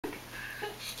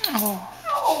Oh,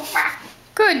 Oh,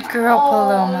 good girl,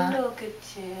 Paloma. Oh, look at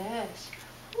this.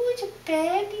 Whose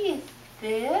belly is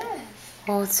this?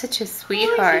 Oh, such a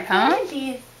sweetheart, huh? Whose belly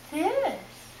is this?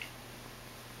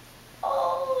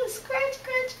 Oh, scratch,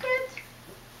 scratch, scratch.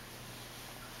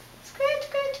 Scratch,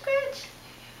 scratch, scratch.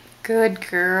 Good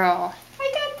girl.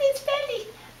 I got this belly.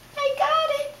 I got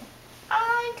it.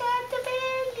 I got the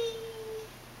belly.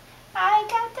 I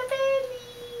got the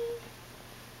belly.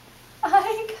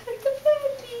 I got the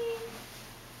belly.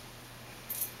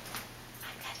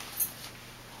 I got it.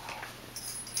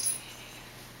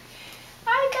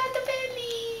 I got the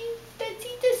belly. Let's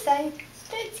see this side.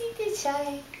 Let's see this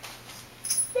side.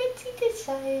 Let's see this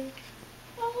side.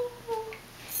 Oh.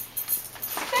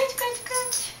 Scratch, scratch,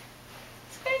 scratch.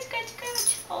 Scratch, scratch,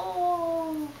 scratch.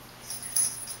 Oh.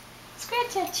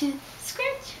 Scratch at you.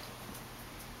 Scratch.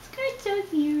 Scratch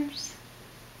those ears.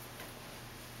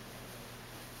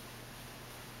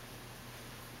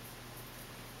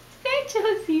 Scratch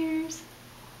those ears.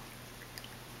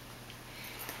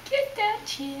 Get that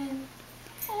chin.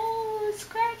 Oh,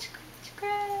 scratch, scratch,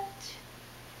 scratch.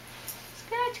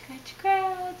 Scratch, scratch,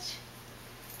 scratch.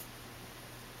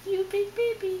 You big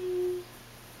baby.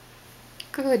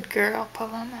 Good girl,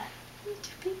 Paloma.